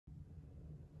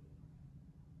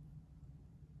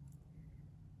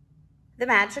The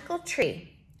Magical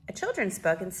Tree, a children's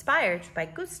book inspired by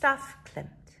Gustav Klimt.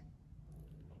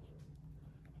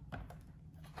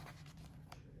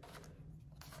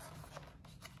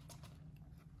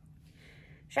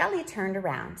 Djali turned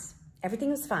around. Everything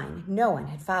was fine. No one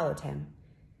had followed him.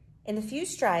 In a few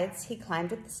strides, he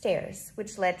climbed up the stairs,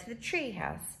 which led to the tree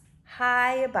house,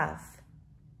 high above.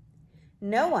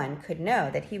 No one could know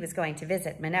that he was going to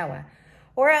visit Manoa,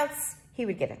 or else he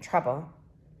would get in trouble.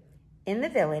 In the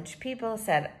village, people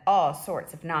said all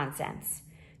sorts of nonsense.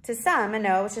 To some,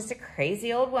 Manoa was just a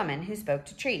crazy old woman who spoke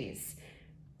to trees.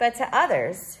 But to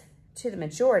others, to the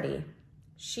majority,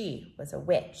 she was a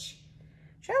witch.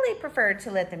 Djali preferred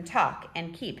to let them talk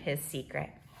and keep his secret.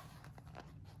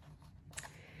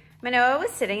 Manoa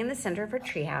was sitting in the center of her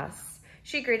treehouse.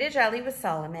 She greeted Djali with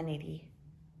solemnity.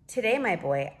 "Today, my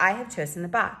boy, I have chosen the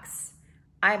box.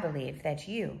 I believe that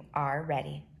you are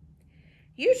ready."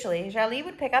 Usually, Djali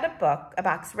would pick out a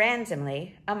box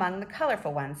randomly among the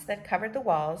colorful ones that covered the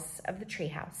walls of the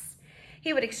treehouse.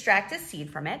 He would extract a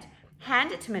seed from it,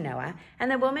 hand it to Manoa,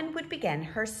 and the woman would begin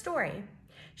her story.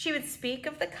 She would speak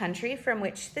of the country from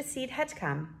which the seed had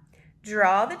come,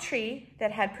 draw the tree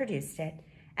that had produced it,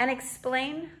 and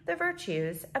explain the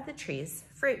virtues of the tree's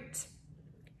fruit.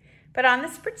 But on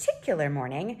this particular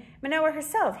morning, Manoa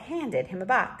herself handed him a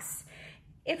box.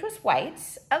 It was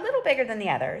white, a little bigger than the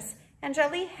others, and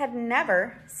Djali had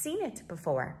never seen it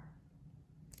before.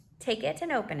 "Take it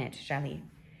and open it, Djali."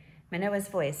 Manoa's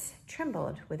voice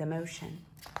trembled with emotion.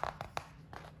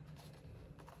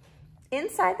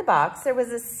 Inside the box, there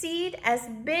was a seed as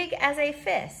big as a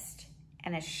fist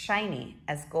and as shiny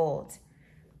as gold.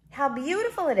 "How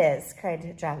beautiful it is," cried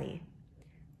Djali.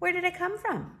 "Where did it come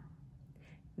from?"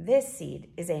 "This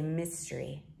seed is a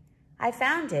mystery. I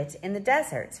found it in the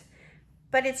desert,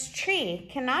 but its tree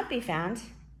cannot be found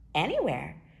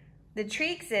anywhere. The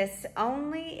tree exists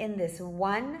only in this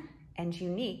one and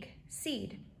unique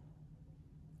seed."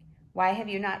 "Why have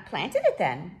you not planted it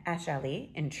then?" asked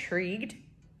Djali, intrigued.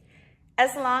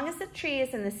 "As long as the tree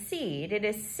is in the seed, it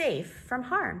is safe from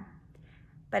harm.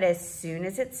 But as soon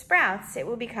as it sprouts, it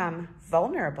will become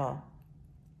vulnerable.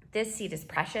 This seed is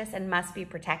precious and must be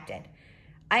protected.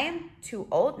 I am too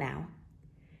old now.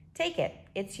 Take it,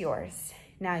 it's yours.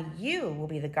 Now you will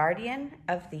be the guardian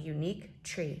of the unique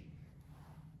tree."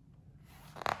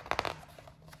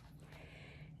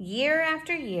 Year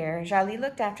after year, Djali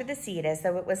looked after the seed as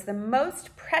though it was the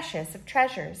most precious of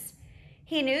treasures.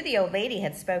 He knew the old lady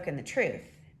had spoken the truth.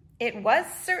 It was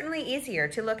certainly easier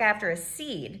to look after a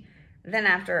seed than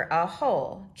after a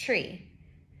whole tree.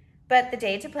 But the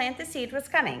day to plant the seed was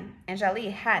coming, and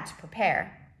Djali had to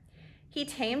prepare. He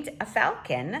tamed a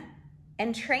falcon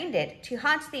and trained it to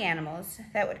haunt the animals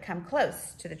that would come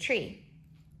close to the tree.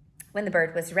 When the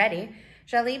bird was ready,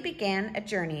 Djali began a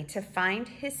journey to find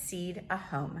his seed a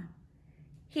home.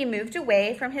 He moved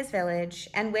away from his village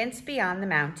and went beyond the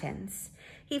mountains.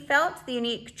 He felt the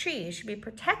unique tree should be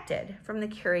protected from the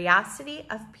curiosity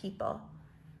of people.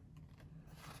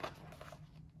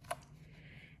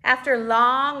 After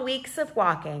long weeks of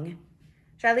walking,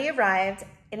 Djali arrived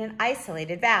in an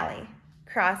isolated valley,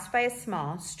 crossed by a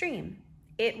small stream.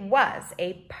 It was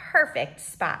a perfect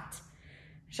spot.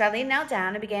 Djali knelt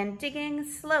down and began digging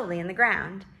slowly in the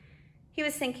ground. He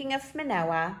was thinking of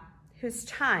Manoa, whose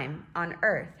time on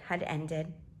earth had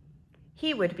ended.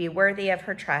 He would be worthy of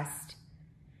her trust.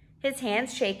 His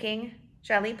hands shaking,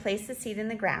 Djali placed the seed in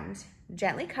the ground,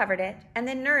 gently covered it, and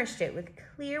then nourished it with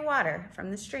clear water from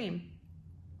the stream.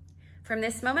 From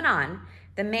this moment on,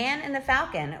 the man and the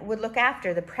falcon would look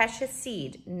after the precious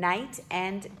seed night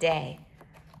and day.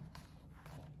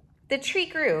 The tree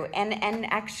grew in an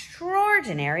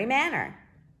extraordinary manner.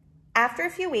 After a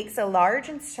few weeks, a large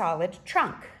and solid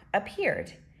trunk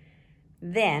appeared.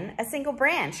 Then a single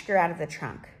branch grew out of the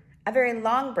trunk, a very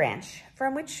long branch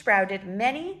from which sprouted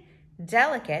many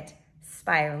delicate,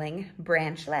 spiraling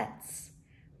branchlets.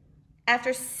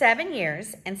 After 7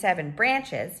 years and 7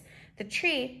 branches, the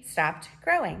tree stopped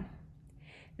growing.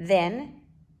 Then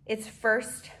its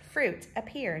first fruit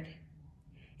appeared.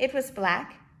 It was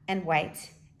black and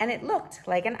white, and it looked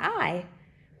like an eye.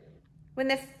 When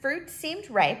the fruit seemed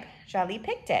ripe, Djali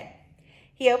picked it.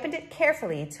 He opened it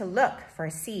carefully to look for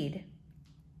a seed.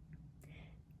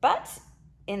 But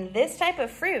in this type of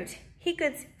fruit, he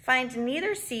could find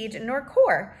neither seed nor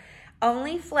core,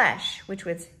 only flesh, which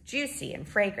was juicy and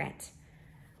fragrant.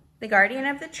 The guardian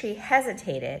of the tree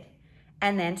hesitated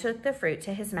and then took the fruit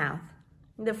to his mouth.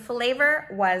 The flavor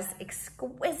was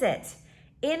exquisite,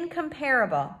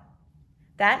 incomparable.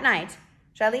 That night,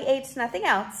 Djali ate nothing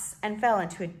else and fell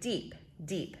into a deep,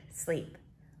 deep sleep.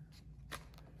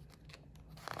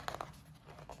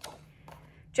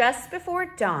 Just before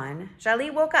dawn, Jali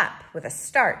woke up with a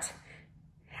start.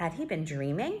 Had he been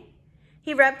dreaming?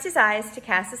 He rubbed his eyes to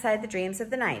cast aside the dreams of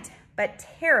the night, but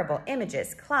terrible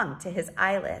images clung to his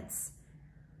eyelids.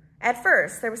 At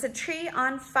first, there was a tree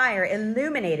on fire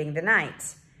illuminating the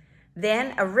night.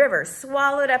 Then a river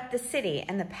swallowed up the city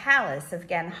and the palace of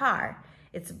Genhar,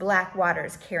 its black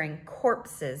waters carrying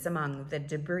corpses among the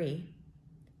debris.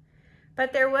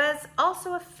 But there was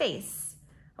also a face,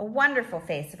 a wonderful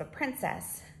face of a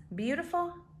princess,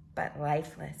 beautiful but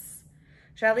lifeless.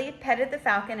 Jali petted the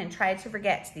falcon and tried to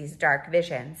forget these dark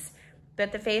visions,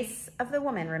 but the face of the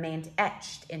woman remained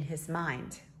etched in his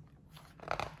mind.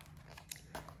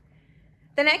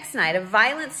 The next night, a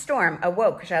violent storm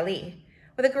awoke Jali.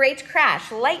 With a great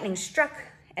crash, lightning struck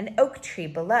an oak tree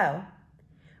below.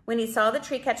 When he saw the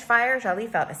tree catch fire, Jali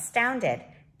felt astounded.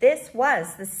 This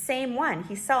was the same one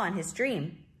he saw in his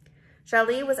dream.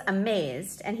 Jali was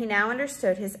amazed, and he now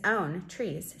understood his own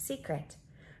tree's secret.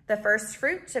 The first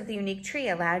fruit of the unique tree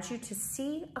allowed you to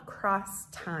see across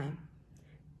time.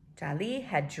 Jali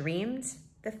had dreamed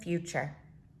the future.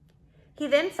 He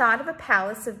then thought of a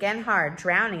palace of Genhar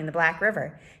drowning in the Black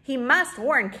River. He must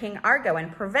warn King Argo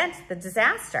and prevent the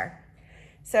disaster.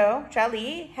 So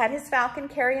Jali had his falcon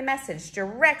carry a message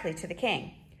directly to the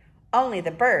king. Only the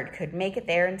bird could make it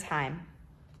there in time.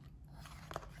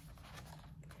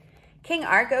 King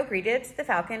Argo greeted the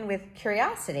falcon with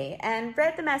curiosity and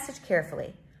read the message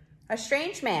carefully. A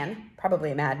strange man,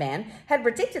 probably a madman, had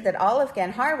predicted that all of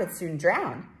Genhar would soon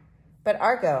drown. But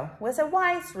Argo was a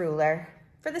wise ruler.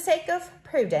 For the sake of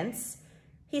prudence,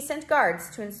 he sent guards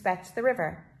to inspect the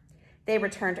river. They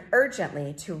returned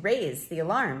urgently to raise the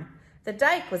alarm. The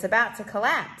dike was about to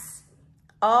collapse.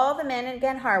 All the men in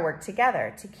Genhar worked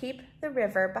together to keep the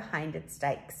river behind its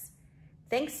dikes.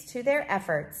 Thanks to their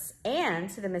efforts and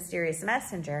to the mysterious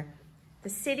messenger, the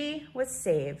city was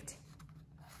saved.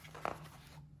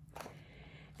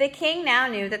 The king now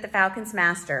knew that the falcon's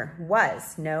master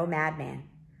was no madman.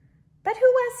 But who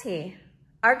was he?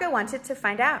 Argo wanted to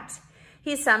find out.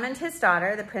 He summoned his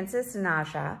daughter, the Princess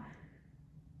Naja,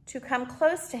 to come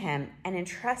close to him and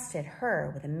entrusted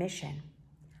her with a mission.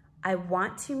 I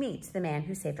want to meet the man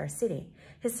who saved our city.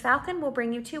 His falcon will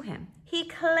bring you to him. He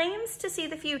claims to see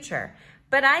the future,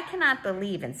 but I cannot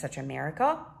believe in such a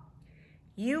miracle.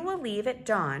 You will leave at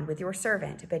dawn with your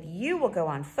servant, but you will go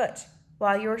on foot,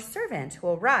 while your servant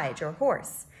will ride your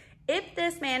horse. If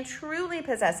this man truly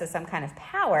possesses some kind of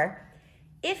power,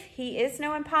 if he is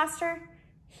no imposter,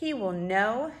 he will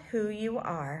know who you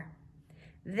are.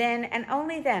 Then and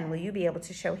only then will you be able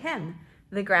to show him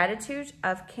the gratitude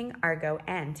of King Argo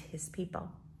and his people.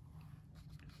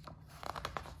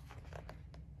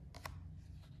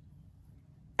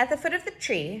 At the foot of the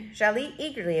tree, Jali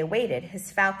eagerly awaited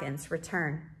his falcon's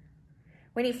return.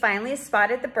 When he finally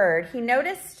spotted the bird, he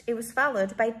noticed it was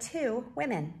followed by 2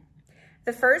 women.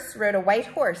 The first rode a white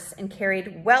horse and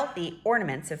carried wealthy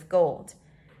ornaments of gold.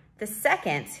 The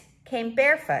second came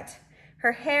barefoot,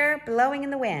 her hair blowing in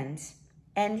the wind,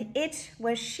 and it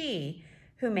was she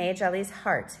who made Jali's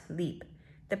heart leap.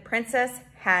 The princess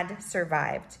had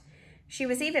survived. She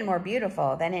was even more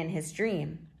beautiful than in his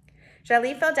dream.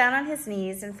 Jali fell down on his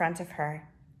knees in front of her.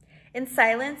 In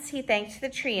silence, he thanked the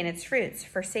tree and its fruits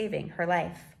for saving her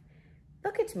life.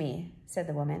 "Look at me," said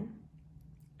the woman.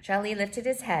 Jali lifted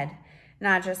his head.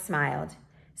 Naja smiled.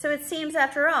 "So it seems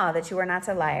after all that you are not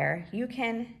a liar. You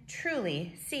can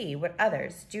truly see what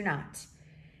others do not."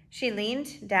 She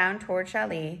leaned down toward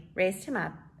Jali, raised him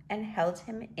up, and held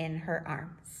him in her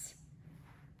arms.